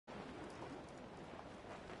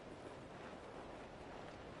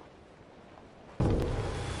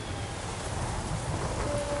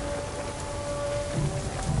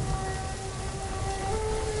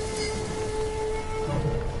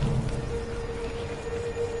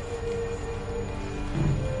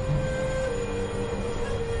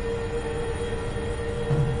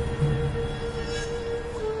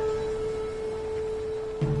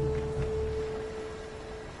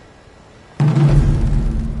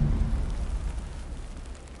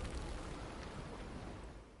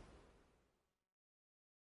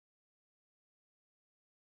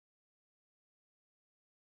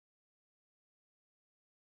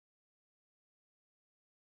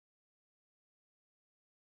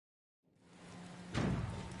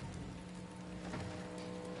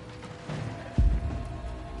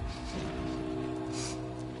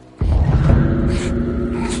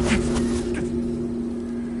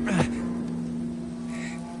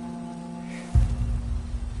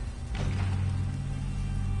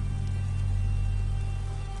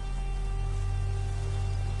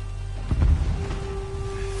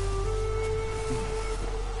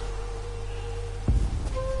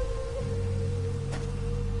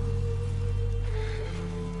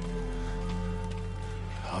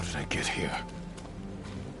did I get here?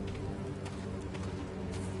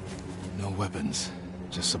 No weapons,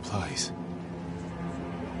 just supplies.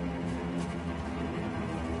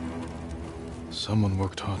 Someone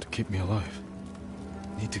worked hard to keep me alive.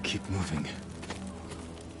 Need to keep moving.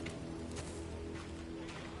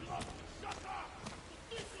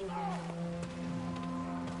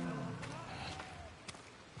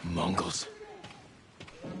 Mongols.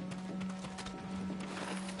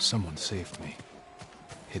 Someone saved me.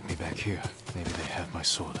 Hid me back here. Maybe they have my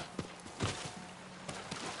sword.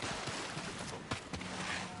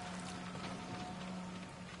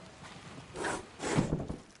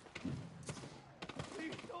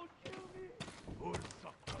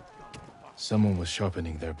 Someone was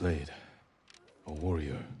sharpening their blade. A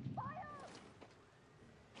warrior.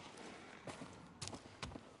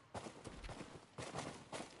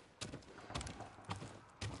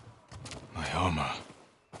 My armor.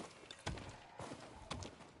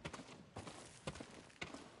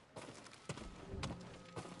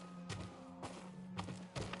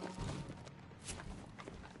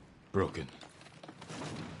 Broken.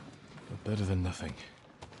 But better than nothing.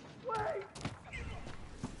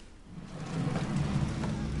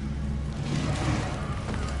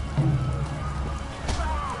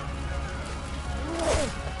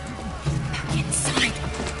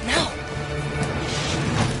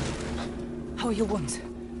 How are your wounds?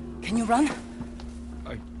 Can you run?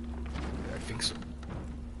 I think so.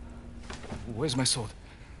 Where's my sword?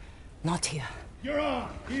 Not here. You're on!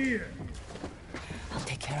 Here! I'll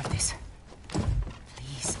take care of this.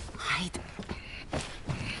 Please, hide.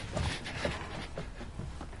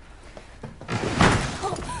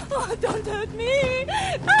 Oh, don't hurt me!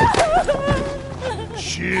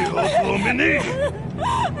 Shield Lumini!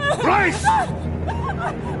 Rice!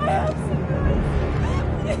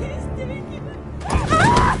 Please take it.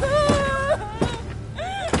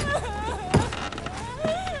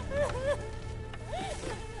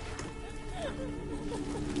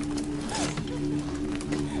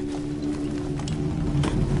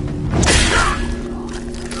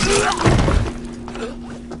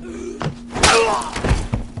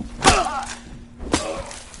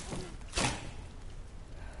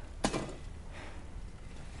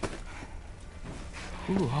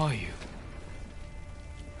 Who are you?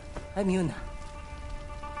 I'm Yuna.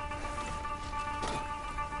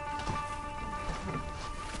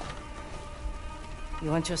 You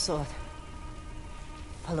want your sword?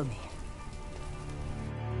 Follow me.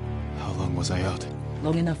 How long was I out?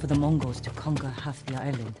 Long enough for the Mongols to conquer half the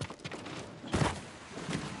island.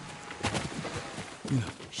 Yuna.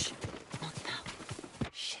 Shh. Not now.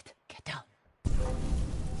 Shit. Get down.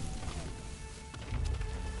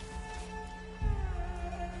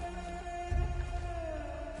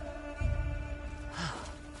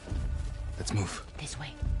 Let's move. This way.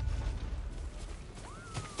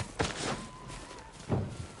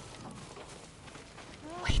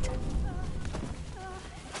 Wait.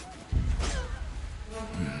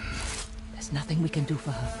 There's nothing we can do for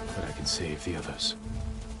her. But I can save the others.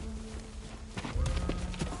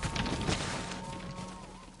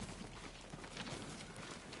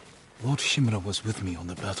 Lord Shimura was with me on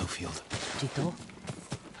the battlefield. Jito?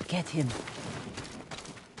 Get him.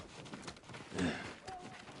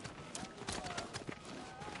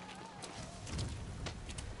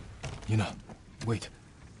 Yuna, wait.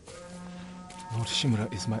 Lord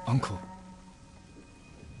Shimura is my uncle.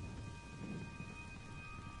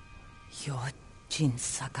 You're Jin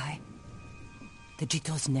Sakai? The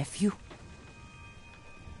Jito's nephew?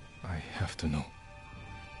 I have to know.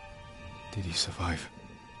 Did he survive?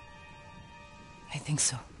 I think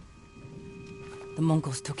so. The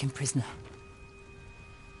Mongols took him prisoner.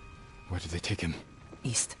 Where did they take him?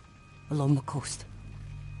 East, along the coast.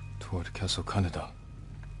 Toward Castle Kaneda.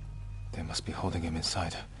 They must be holding him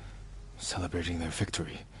inside, celebrating their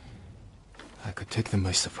victory. I could take them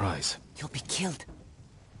by surprise. You'll be killed.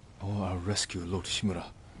 Or I'll rescue Lord Shimura.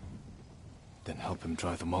 Then help him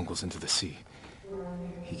drive the Mongols into the sea.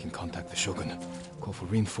 He can contact the Shogun, call for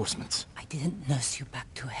reinforcements. I didn't nurse you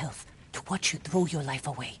back to health, to watch you throw your life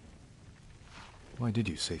away. Why did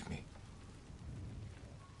you save me?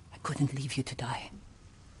 I couldn't leave you to die.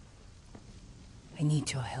 I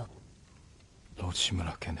need your help. Lord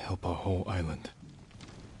Shimura can help our whole island.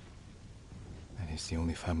 And he's the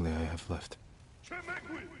only family I have left.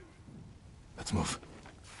 Let's move.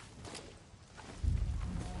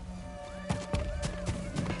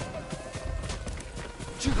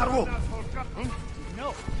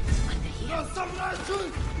 No!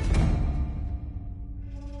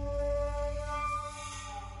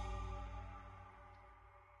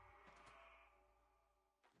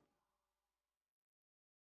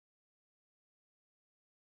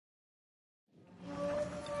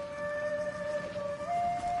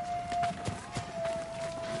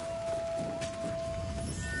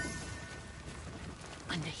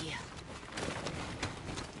 Under here.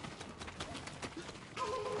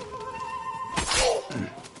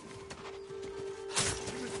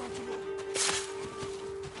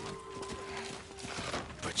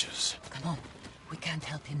 Witches. Come on. We can't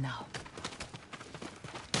help him now.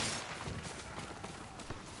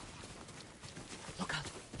 Look out.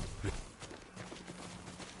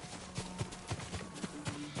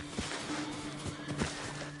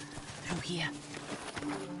 Through here.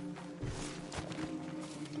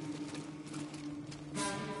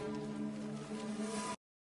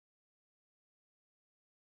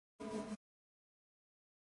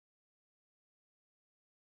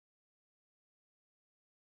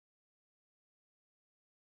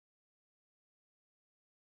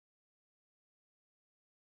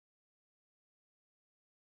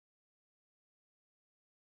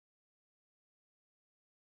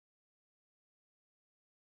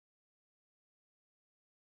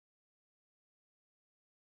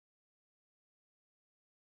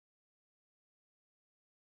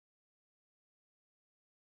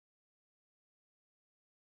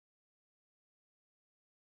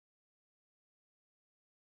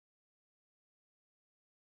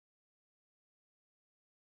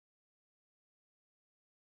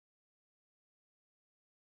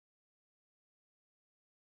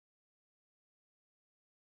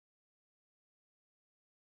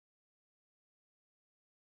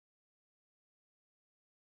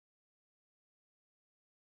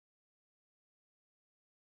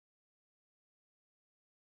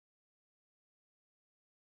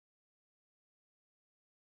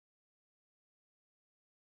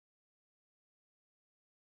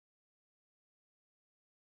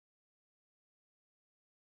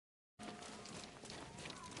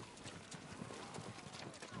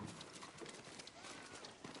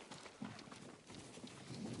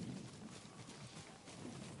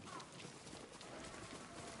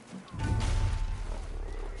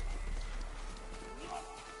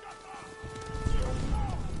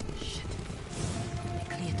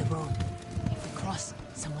 Road. If we cross,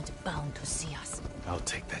 someone's bound to see us. I'll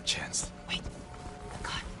take that chance. Wait. The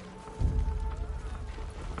car.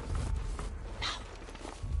 Now.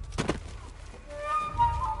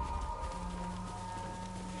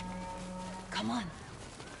 Come on.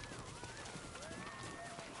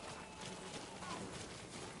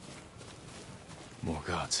 More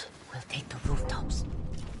guards. We'll take the rooftops.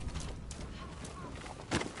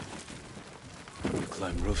 You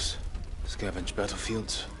climb roofs, scavenge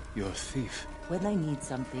battlefields. You're a thief. When I need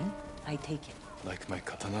something, I take it. Like my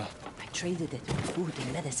katana. I traded it for food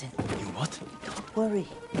and medicine. You what? Don't worry.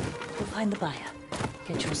 We'll find the buyer.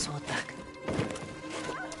 Get your sword back.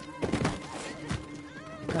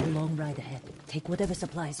 We've got a long ride ahead. Take whatever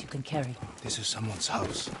supplies you can carry. This is someone's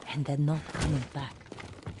house. And they're not coming back.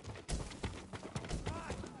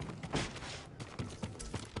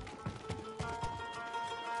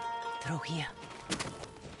 Through here.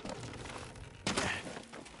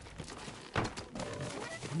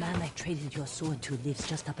 The man I traded your sword to lives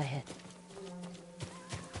just up ahead.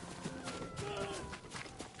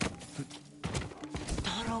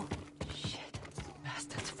 Taro! Shit.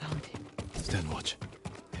 Bastards found him. Stand watch.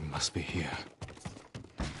 He must be here.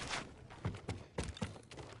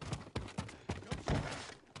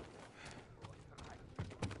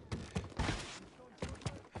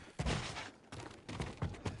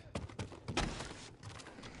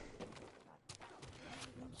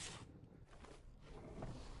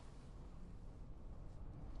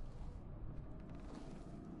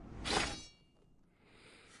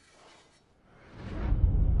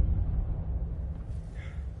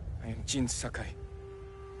 I am Jin Sakai,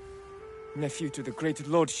 nephew to the great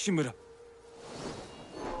Lord Shimura.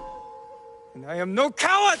 And I am no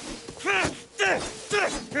coward!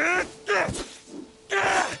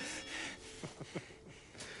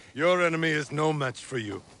 Your enemy is no match for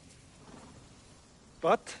you.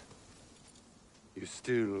 But You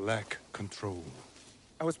still lack control.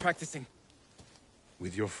 I was practicing.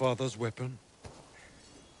 With your father's weapon?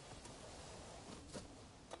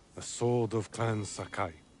 The sword of Clan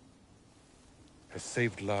Sakai has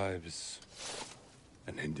saved lives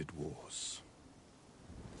and ended wars.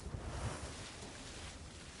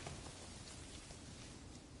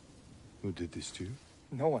 Who did this to you?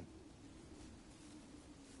 No one.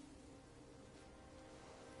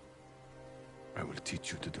 I will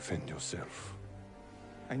teach you to defend yourself.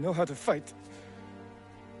 I know how to fight.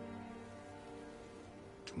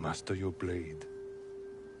 To master your blade,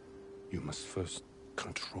 you must first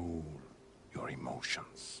control your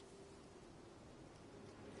emotions.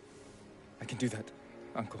 I can do that,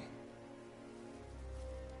 Uncle.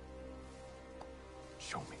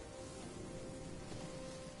 Show me.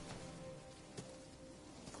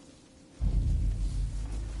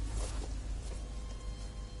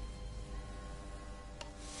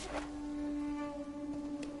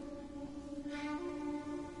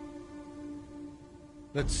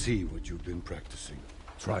 Let's see what you've been practicing.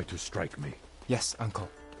 Try to strike me. Yes, Uncle.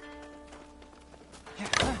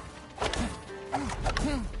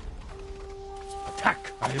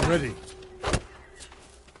 Attack! I am ready.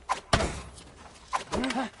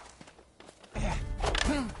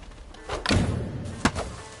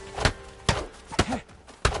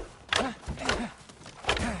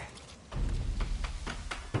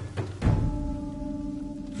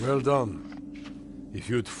 Well done. If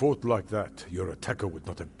you'd fought like that, your attacker would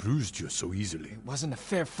not have bruised you so easily. It wasn't a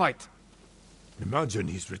fair fight. Imagine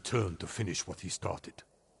he's returned to finish what he started.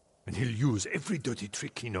 And he'll use every dirty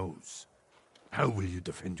trick he knows. How will you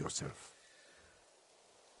defend yourself?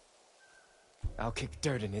 I'll kick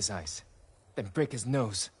dirt in his eyes, then break his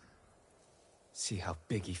nose. See how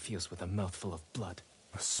big he feels with a mouthful of blood.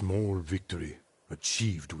 A small victory,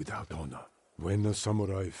 achieved without honor. When a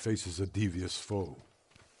samurai faces a devious foe,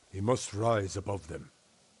 he must rise above them,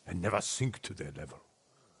 and never sink to their level.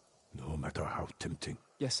 No matter how tempting.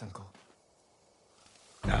 Yes, Uncle.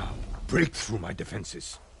 Now, break through my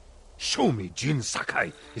defenses. Show me Jin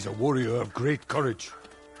Sakai is a warrior of great courage.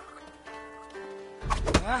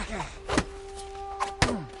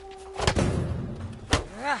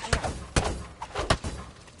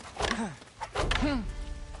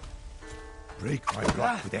 Break my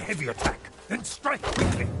block with a heavy attack, then strike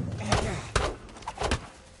quickly.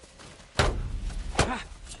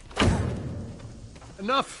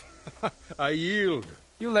 Enough! I yield.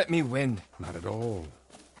 You let me win. Not at all.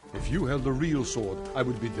 If you held the real sword, I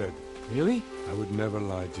would be dead. Really? I would never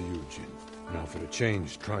lie to you, Jin. Now for a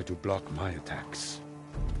change, try to block my attacks.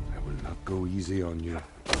 I will not go easy on you.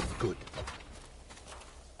 Good.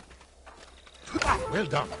 Well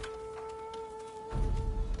done.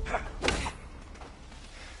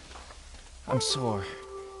 I'm sore.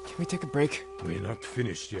 Can we take a break? We're not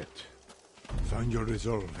finished yet. Find your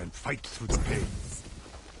resolve and fight through the pain.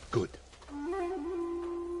 Good.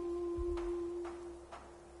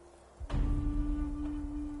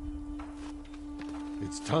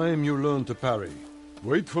 It's time you learn to parry.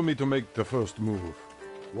 Wait for me to make the first move.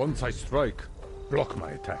 Once I strike, block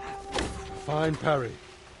my attack. Fine parry.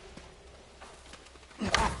 You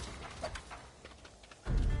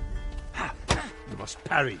must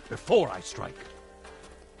parry before I strike.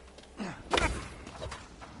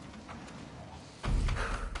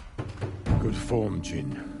 Good form,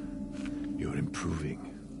 Jin. You're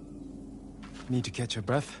improving. Need to catch your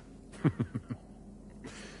breath?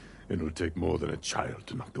 It'll take more than a child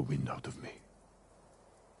to knock the wind out of me.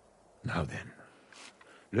 Now then,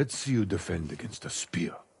 let's see you defend against a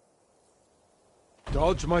spear.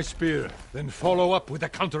 Dodge my spear, then follow up with a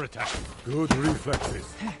counterattack. Good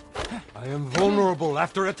reflexes. I am vulnerable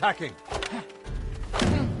after attacking.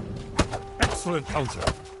 Excellent counter.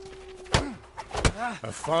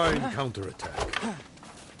 A fine counterattack.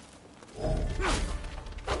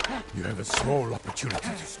 You have a small opportunity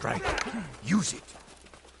to strike. Use it.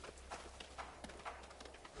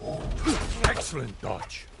 Excellent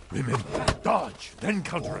dodge. Remember, dodge, then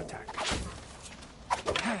counterattack.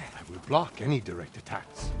 I will block any direct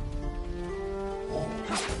attacks.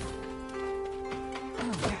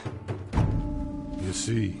 You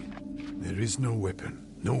see, there is no weapon,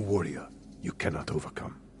 no warrior you cannot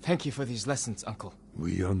overcome. Thank you for these lessons, Uncle.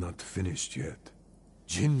 We are not finished yet.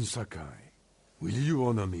 Jin Sakai, will you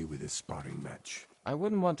honor me with a sparring match? I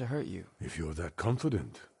wouldn't want to hurt you. If you're that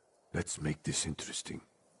confident, let's make this interesting.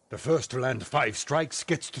 The first to land 5 strikes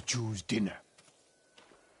gets to choose dinner.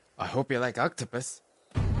 I hope you like octopus.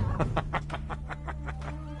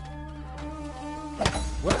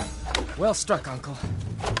 Well struck, Uncle.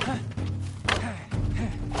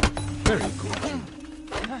 Very good.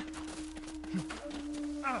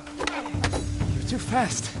 You're too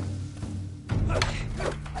fast.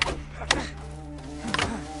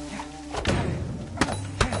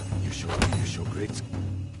 You show great.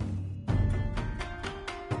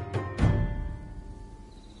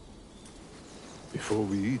 Before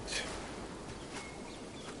we eat,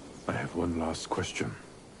 I have one last question.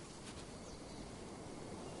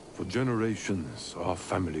 For generations, our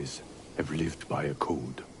families have lived by a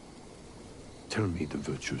code. Tell me the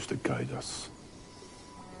virtues that guide us.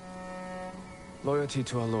 Loyalty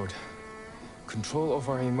to our Lord. Control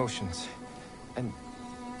over our emotions. And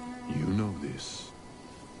You know this.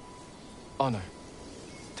 honor.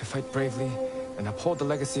 To fight bravely and uphold the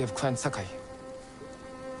legacy of Clan Sakai.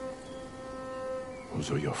 Those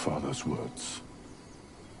are your father's words.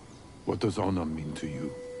 What does honor mean to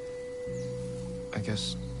you? I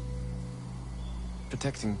guess...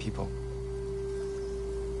 protecting people.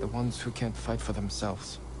 The ones who can't fight for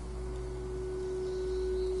themselves.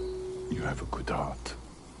 You have a good heart.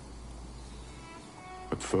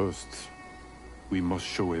 But first, we must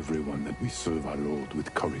show everyone that we serve our Lord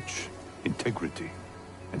with courage, integrity,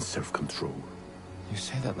 and self-control. You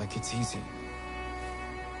say that like it's easy.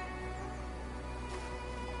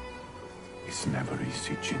 It's never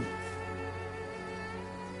easy, Jin.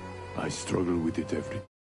 I struggle with it every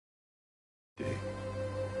day.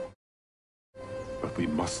 But we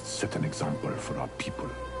must set an example for our people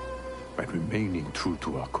by remaining true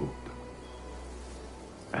to our code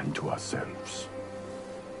and to ourselves.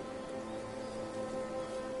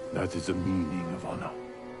 That is the meaning of honor.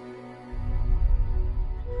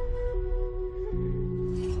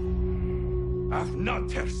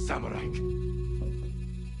 Afnater Samurai!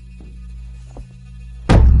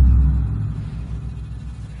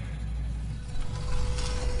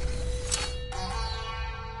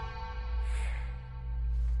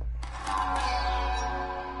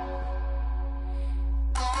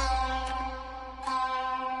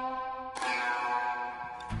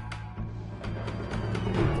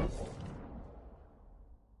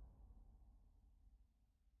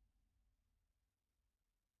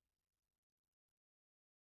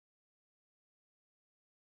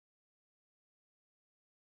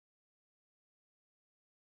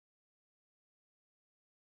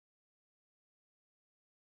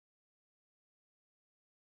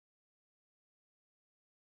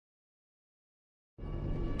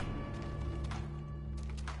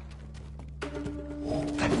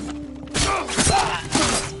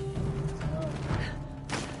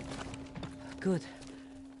 Good.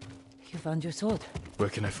 You found your sword. Where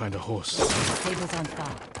can I find a horse? The stables aren't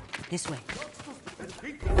far. This way.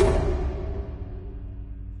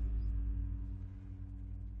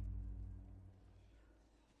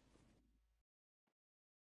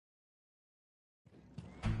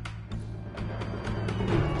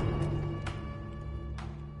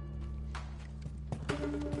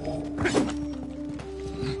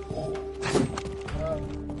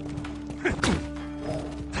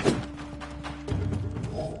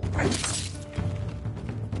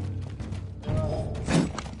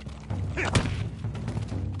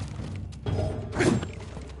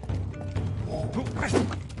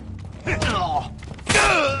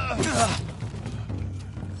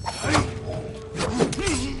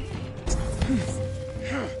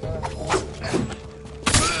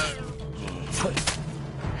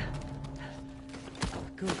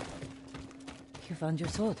 Good. You found your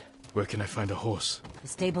sword. Where can I find a horse? The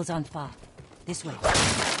stables aren't far. This way.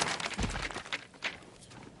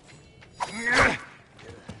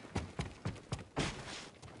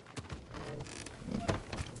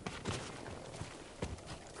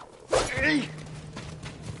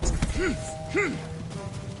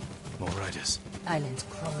 More riders. Islands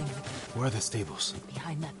crawling with them. Where are the stables?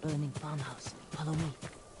 Behind that burning farmhouse. Follow me.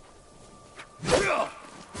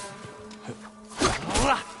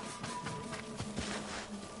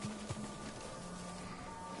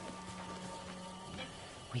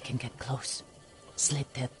 We can get close,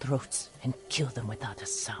 slit their throats, and kill them without a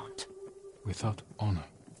sound. Without honor.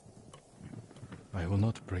 I will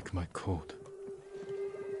not break my code.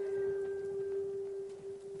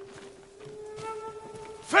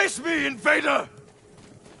 Face me, invader!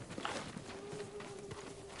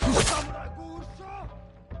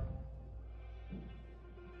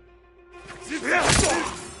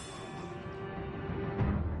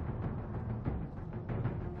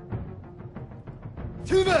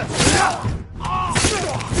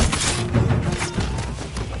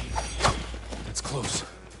 It's close.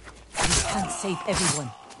 We can't save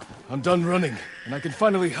everyone. I'm done running, and I can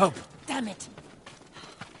finally help. Damn it!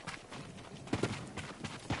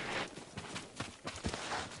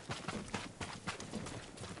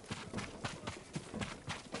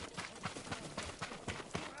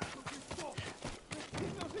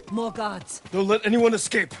 More guards. Don't let anyone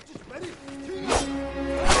escape.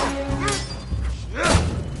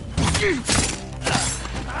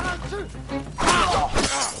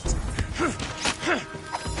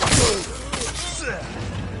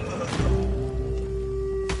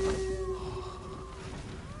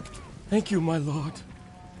 Thank you, my lord.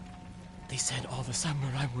 They said all the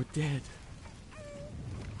samurai were dead.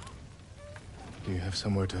 Do you have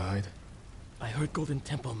somewhere to hide? I heard Golden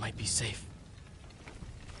Temple might be safe.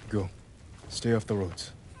 Go. Stay off the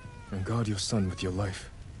roads. And guard your son with your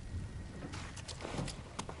life.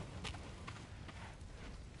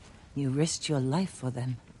 You risked your life for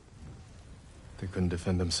them. They couldn't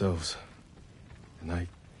defend themselves. And I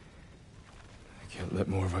can't let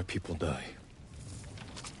more of our people die.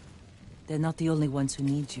 They're not the only ones who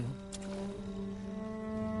need you.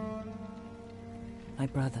 My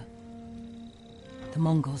brother. The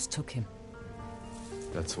Mongols took him.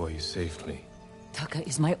 That's why you saved me. Taka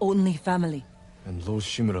is my only family. And Lord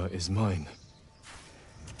Shimura is mine.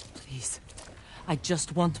 Please. I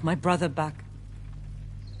just want my brother back.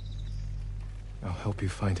 I'll help you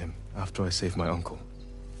find him after I save my uncle.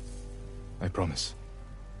 I promise.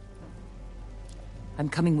 I'm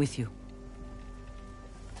coming with you.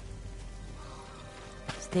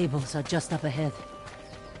 Stables are just up ahead.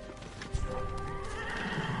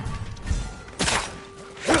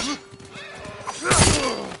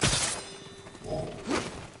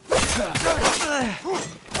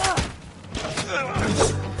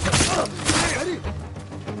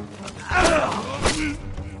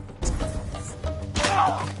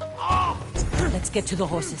 Let's get to the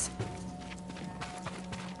horses.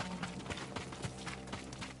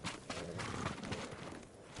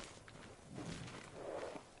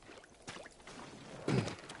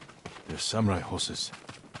 They're samurai horses.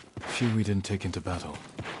 Few we didn't take into battle.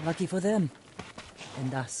 Lucky for them.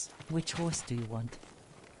 And us. Which horse do you want?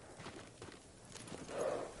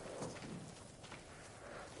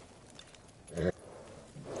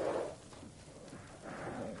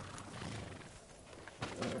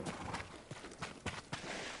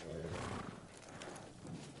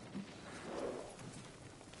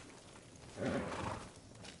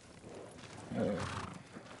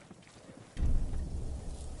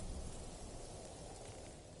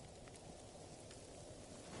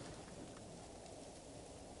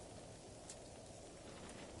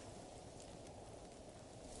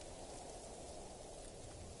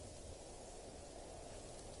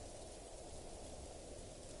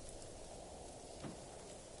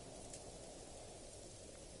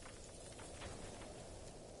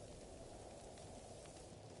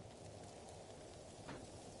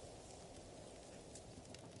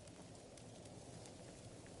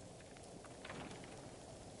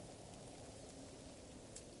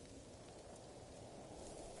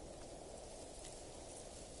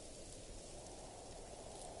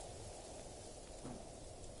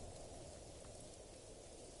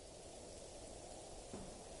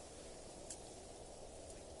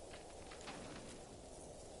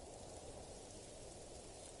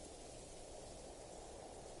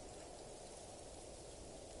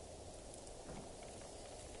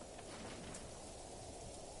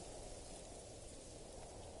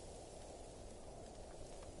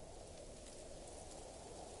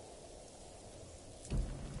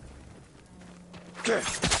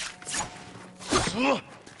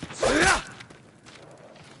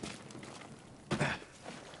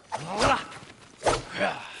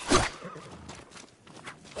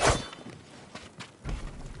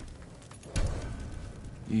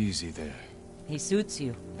 Easy there. He suits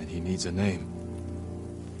you. And he needs a name.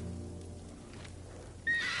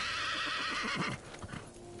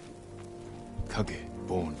 Kage,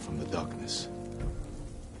 born from the darkness.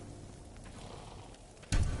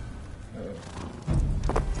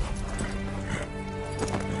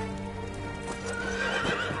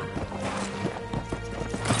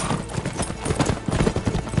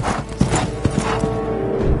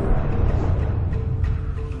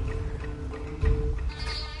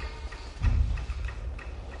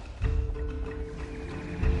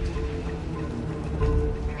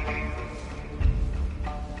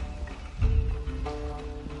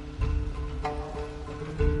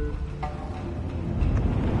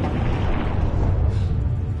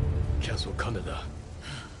 Canada.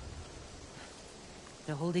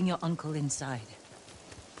 They're holding your uncle inside.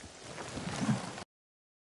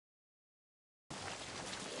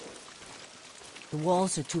 The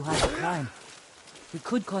walls are too high to climb. We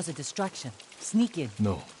could cause a distraction. Sneak in.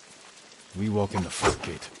 No. We walk in the front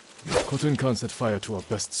gate. Khotun Khan set fire to our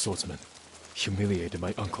best swordsman. Humiliated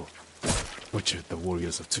my uncle. Butchered the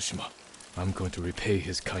warriors of Tsushima. I'm going to repay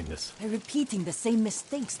his kindness. By repeating the same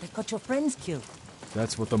mistakes that got your friends killed.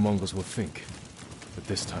 That's what the Mongols will think. But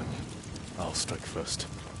this time, I'll strike first.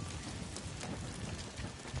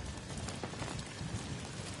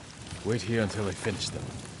 Wait here until I finish them.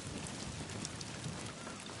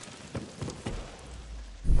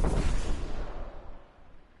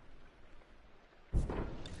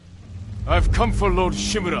 I've come for Lord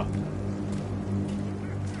Shimura.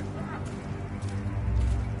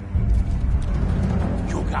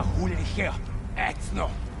 Yuga huli here, Exno.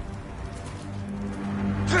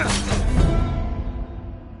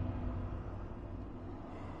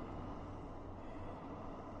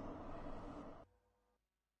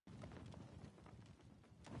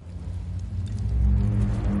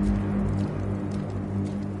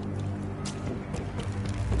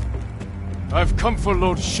 I've come for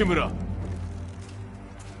Lord Shimura.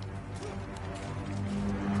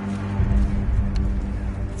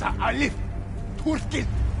 Alif, Turkin.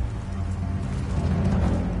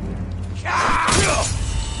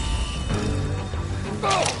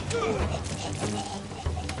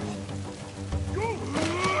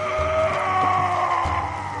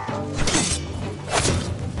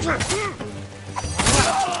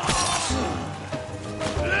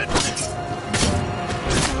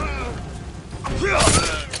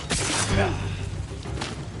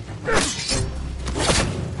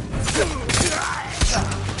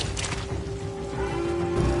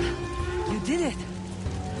 did it.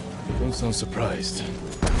 Don't sound surprised.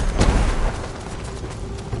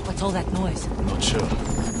 What's all that noise? Not sure.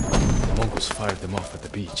 The Mongols fired them off at the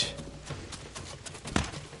beach.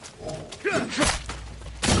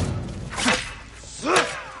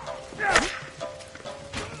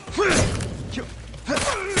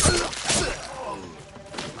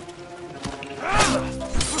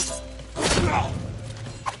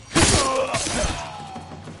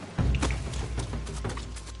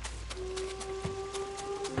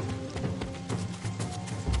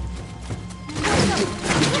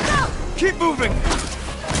 Keep moving!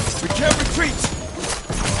 We can't retreat!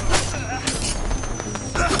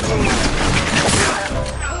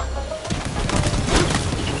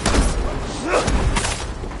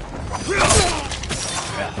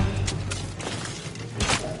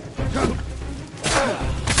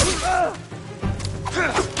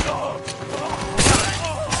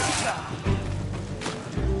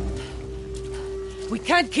 We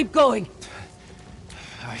can't keep going.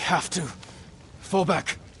 I have to. Fall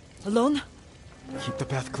back. Alone? Keep the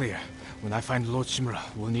path clear. When I find Lord Shimura,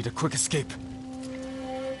 we'll need a quick escape.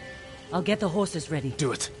 I'll get the horses ready.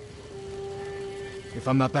 Do it. If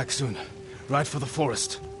I'm not back soon, ride for the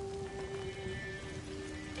forest.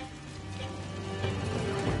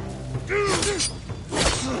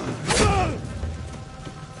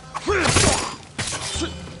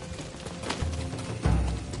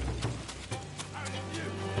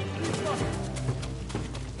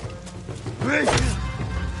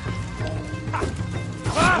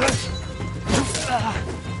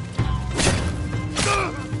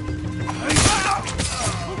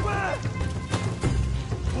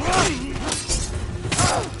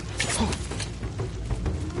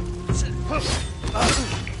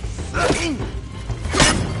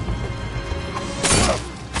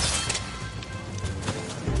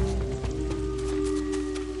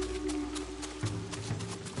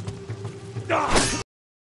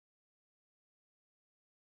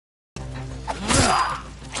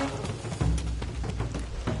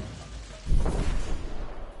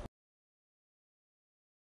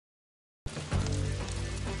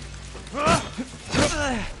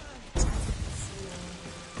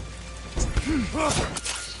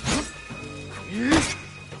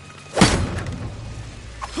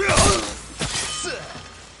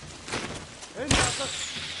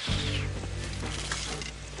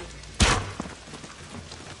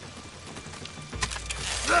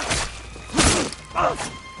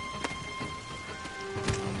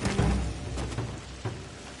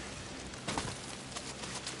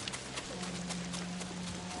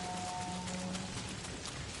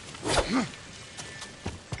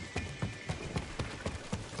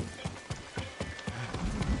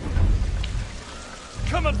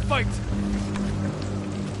 Come and fight!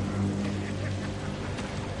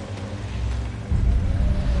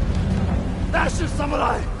 Nash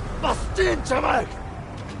samurai! Bastin Jamal!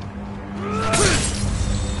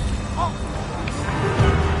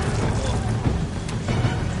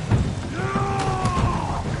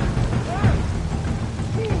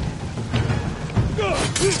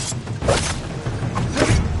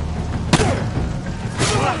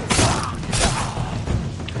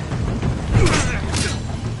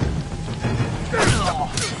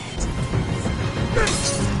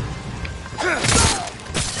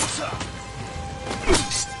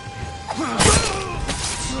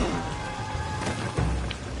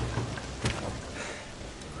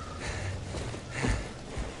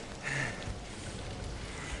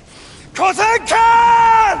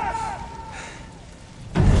 Kosenkan!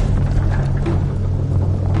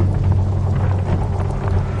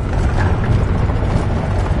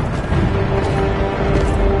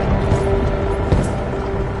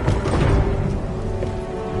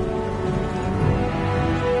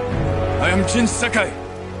 I am Jin Sakai,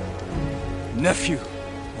 nephew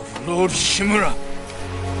of Lord Shimura.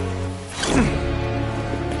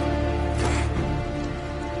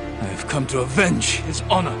 I have come to avenge his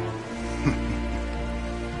honor.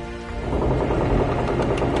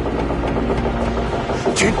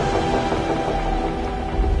 Jin!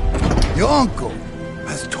 Your uncle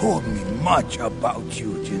has told me much about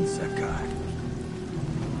you, Jin Sakai.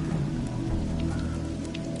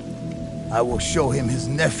 I will show him his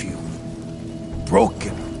nephew,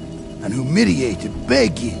 broken and humiliated,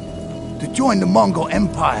 begging to join the Mongol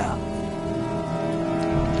Empire.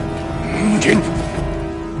 Jin!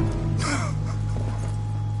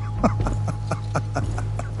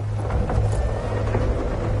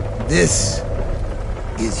 This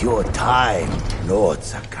is your time, Lord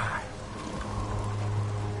Sakai.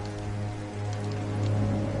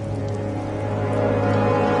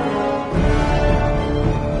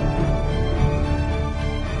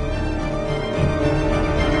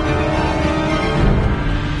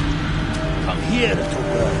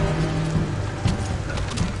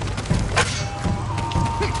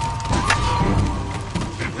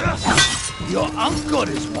 God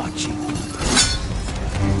is watching.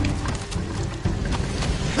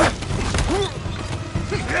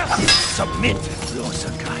 Submit, Lord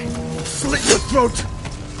Sakai. Slit your throat!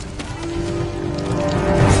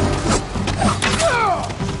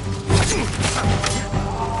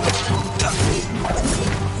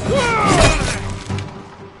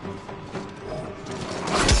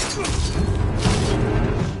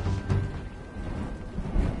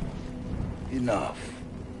 Enough.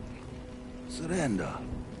 Surrender.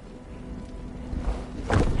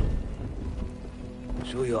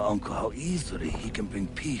 Show your uncle how easily he can bring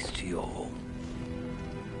peace to your home.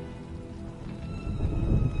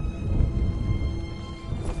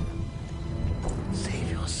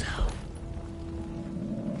 Save yourself.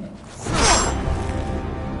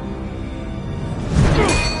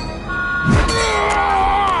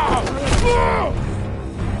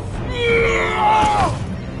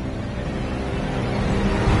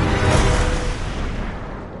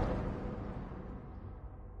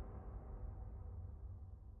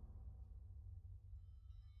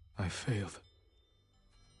 I failed.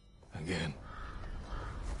 Again.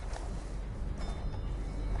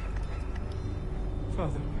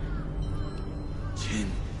 Father.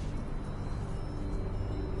 Jin.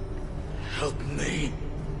 Help me.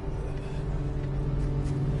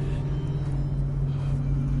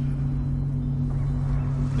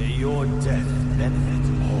 May your death benefit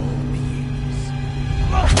all beings.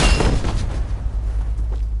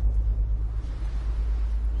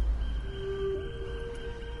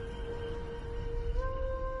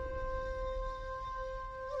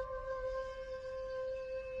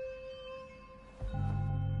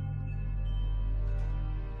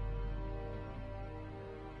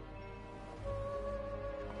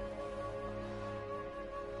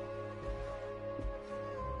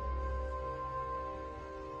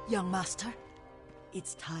 Young master,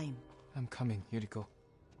 it's time. I'm coming, Yuriko.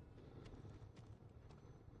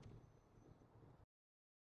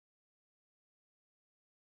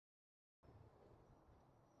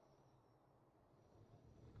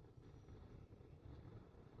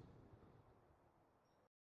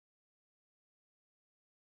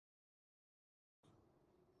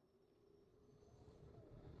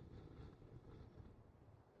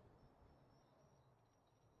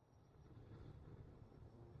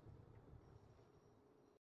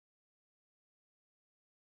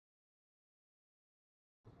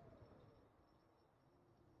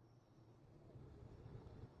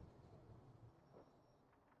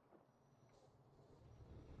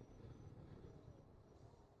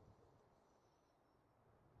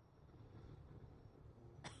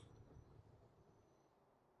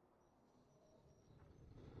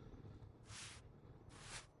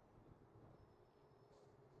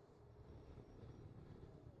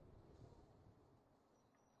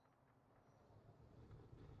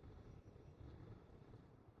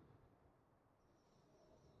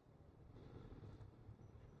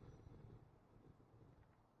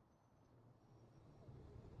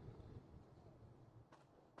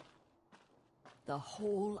 The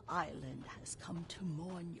whole island has come to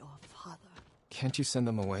mourn your father. Can't you send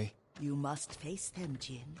them away? You must face them,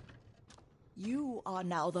 Jin. You are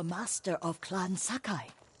now the master of Clan Sakai.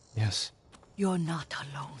 Yes. You're not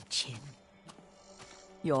alone, Jin.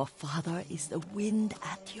 Your father is the wind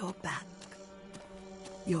at your back.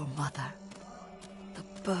 Your mother, the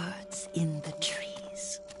birds in the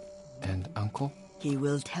trees. And Uncle? He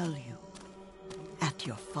will tell you at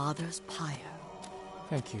your father's pyre.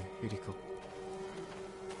 Thank you, Yuriko.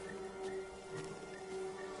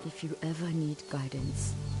 If you ever need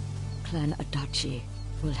guidance, Clan Adachi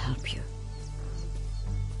will help you.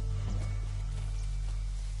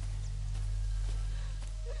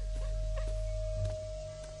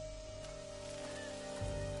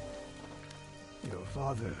 Your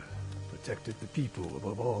father protected the people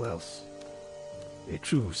above all else. A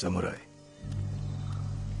true samurai.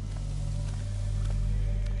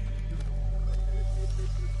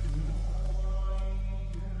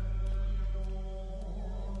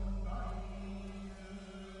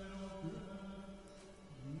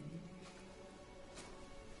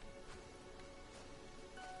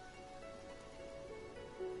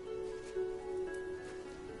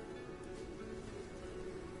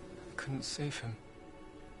 Couldn't save him.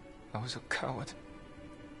 I was a coward.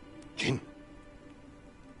 Jin,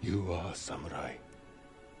 you are a samurai.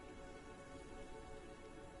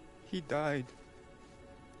 He died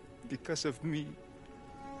because of me.